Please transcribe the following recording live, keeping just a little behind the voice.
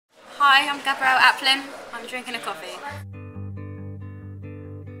Hi, I'm Gabrielle Aplin. I'm drinking a coffee.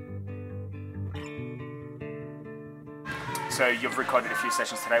 So you've recorded a few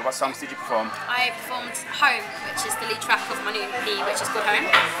sessions today. What songs did you perform? I performed Home, which is the lead track of my new EP, which is called Home.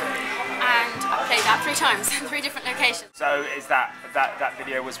 And I played that 3 times in 3 different locations. So is that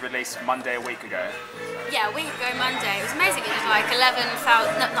video was released Monday a week ago? Yeah, a week ago Monday. It was amazing. It was like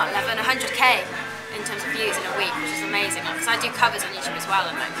 100k in terms of views in a week, which is amazing. Because I do covers on YouTube as well,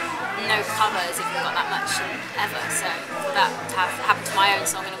 and like no covers even got that much ever. So for that to have happened to my own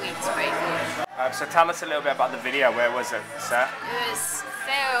song in a week is pretty cool. So tell us a little bit about the video. Where was it set? It was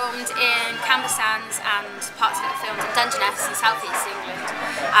filmed in Camber Sands and parts of it were filmed in Dungeness in South East England,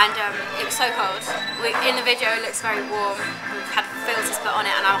 and it was so cold. In the video it looks very warm. We've had filters put on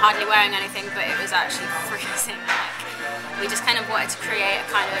it and I'm hardly wearing anything, but it was actually freezing. Like, we just kind of wanted to create a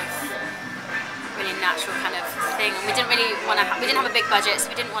kind of really natural kind of thing, and we didn't really want to. We didn't have a big budget, so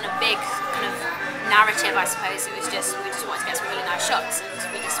we didn't want a big kind of narrative, I suppose. It was just we just wanted to get some really nice shots,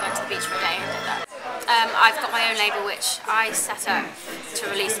 and we just went to the beach for a day and did that. I've got my own label which I set up to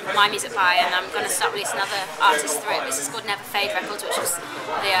release my music by, and I'm going to start releasing other artists through it. This is called Never Fade Records, which was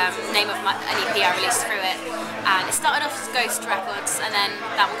the name of an EP I released through it. And it started off as Ghost Records, and then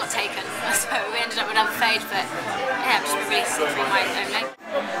that one got taken, so we ended up with Never Fade. But yeah, I'm just releasing it through my own label.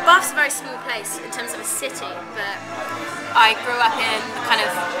 Bath's a very small place in terms of a city, but I grew up in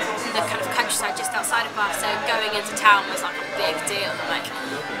the kind of countryside just outside of Bath, so going into town was like a big deal. Like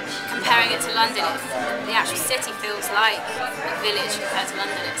comparing it to London, the actual city feels like a village compared to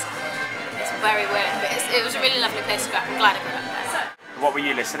London. It's very weird, but it was a really lovely place to go up. I'm glad I grew up there. What were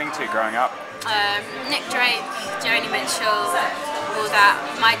you listening to growing up? Nick Drake, Joni Mitchell, all that.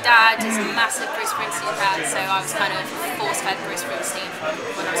 My dad is a massive Bruce Springsteen fan, so I was kind of force-fed Bruce Springsteen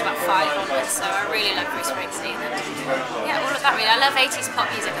when I was about 5 onwards, so I really love Bruce Springsteen. And yeah, all of that really. I love 80s pop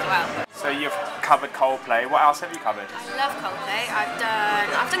music as well. So you've covered Coldplay. What else have you covered? I love Coldplay.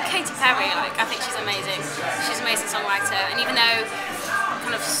 I've done Katy Perry. Like, I think she's amazing. She's an amazing songwriter, and even though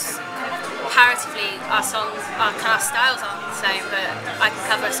kind of comparatively our songs, our styles aren't the same, but I can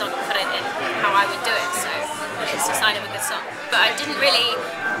cover a song and put it in how I would do it, so it's a sign of a good song. But I didn't really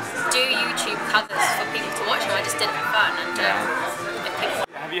do YouTube covers for people to watch them, I just did it for fun. And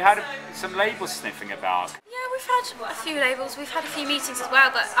have you had some labels sniffing about? Yeah, we've had a few labels, we've had a few meetings as well,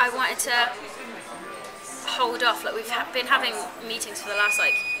 but I wanted to hold off. Like, we've been having meetings for the last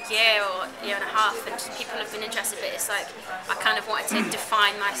year or year and a half, and people have been interested, but it's like I kind of wanted to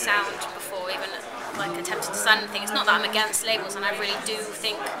define my sound before even attempting to sign anything. It's not that I'm against labels, and I really do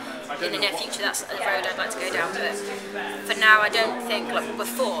think in the near future that's the road I'd like to go down, but for now I don't think,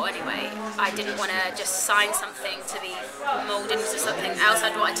 before anyway, I didn't want to just sign something to be moulded into something else.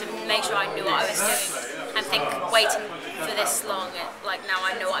 I'd wanted to make sure I knew what I was doing, and think waiting for this long, now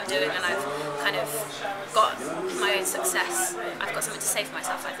I know what I'm doing, and I've kind of got my own success. I've got something to say for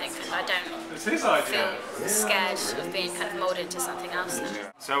myself, I think, and I don't feel scared of being kind of moulded into something else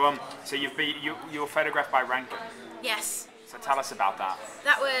now. So you were photographed by Rankin? Yes. So tell us about that.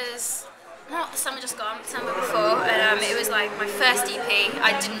 That was not the summer just gone, the summer before, and it was like my first EP.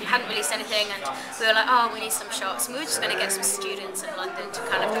 I hadn't released anything, and we were like, oh, we need some shots, and we were just going to get some students in London to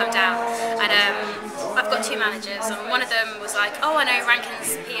kind of come down. And I've got 2 managers, and one of them was like, oh, I know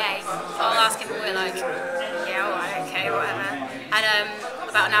Rankin's PA, I'll ask him. And we were like, yeah, alright, okay, whatever. And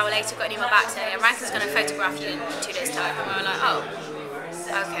about an hour later got an email back saying, Rankin's going to photograph you in 2 days' time, and we were like, oh,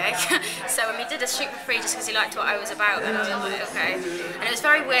 okay. So we did a shoot for free just because he liked what I was about, and I was like, okay. And it was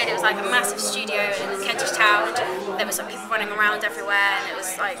very weird. It was like a massive studio in Kentish Town. There was like people running around everywhere, and it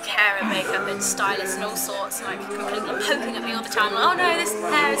was like hair and makeup and stylists and all sorts, and like completely poking at me all the time. Like, oh no, this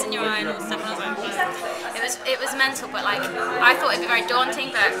hair is in your eye and all stuff. And I was like, it was mental, but like I thought it'd be very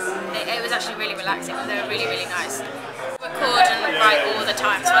daunting, but it was actually really relaxing. They were really, really nice. Record and write all the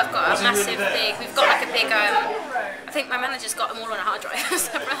time, so I've got a massive big. We've got like a big. I think my manager's got them all on a hard drive,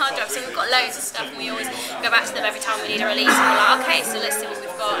 separate hard drive, so we've got loads of stuff, and we always go back to them every time we need a release, and we're like, okay, so let's see what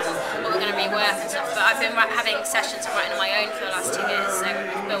we've got and what we're going to rework and stuff. But I've been having sessions and writing on my own for the last 2 years, so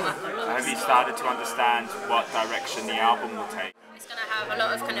we've built up a lot. Have you started to understand what direction the album will take? It's going to have a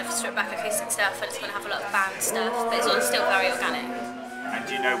lot of kind of stripped back acoustic stuff, and it's going to have a lot of band stuff, but it's all still very organic. And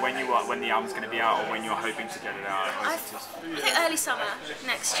do you know when the album's going to be out, or when you're hoping to get it out? I think early summer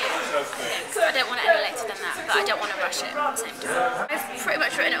next year. I don't want it any later than that, but I don't want to rush it at the same time. I've pretty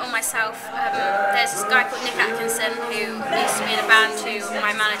much written it all myself. There's this guy called Nick Atkinson who used to be in a band who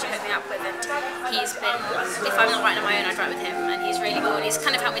my manager hooked me up with, and he's been, if I'm not writing on my own, I'd write with him, and he's really cool, and he's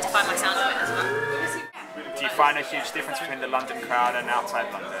kind of helped me define my sound a bit as well. Do you find a huge difference between the London crowd and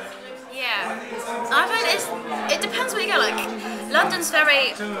outside London? Yeah, I find it depends where you go. Like London's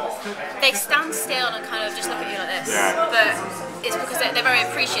very, they stand still and kind of just look at you like this. Yeah. But it's because they're very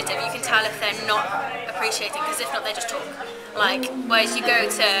appreciative. You can tell if they're not appreciating, because if not, they just talk. Like whereas you go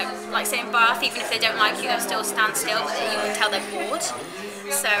to, like say in Bath, even if they don't like you, they'll still stand still, but you can tell they're bored.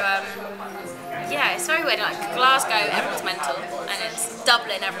 So yeah, it's very weird. Like Glasgow, everyone's mental, and it's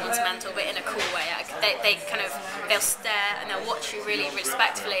Dublin, everyone's mental, but in a cool way. Like they'll stare and they'll watch you really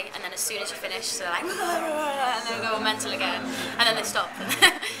respectfully, and then as soon as you finish, they're like, and they'll go mental again, and then they stop.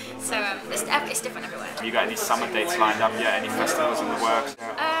 So it's different everywhere. Have you got any summer dates lined up yet? Any festivals in the works?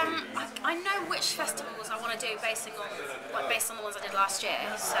 I know which festivals I want to do based on the ones I did last year.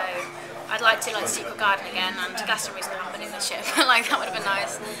 So I'd like to Secret Garden again, and Glastonbury's not happening this year. Like that would have been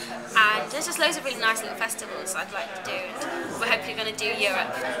nice. And there's just loads of really nice little festivals I'd like to do. And we're hopefully going to do Europe,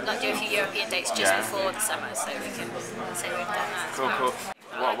 do a few European dates just before the summer, so we can say we've done that. Cool, cool.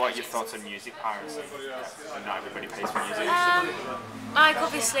 What are your thoughts on music piracy? And not everybody pays for music. Like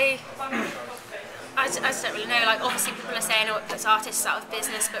obviously, I just don't really know. Like obviously people are saying it puts artists out of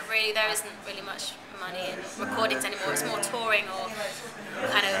business, but really there isn't really much money in recordings anymore. It's more touring or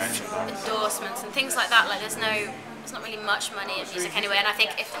kind of endorsements and things like that. Like there's not really much money in music anyway. And I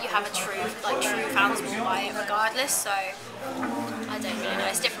think if you have true fans will buy it regardless. So I don't really know.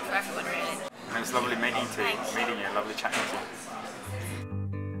 It's different for everyone really. And it's lovely meeting you. Lovely chatting to you.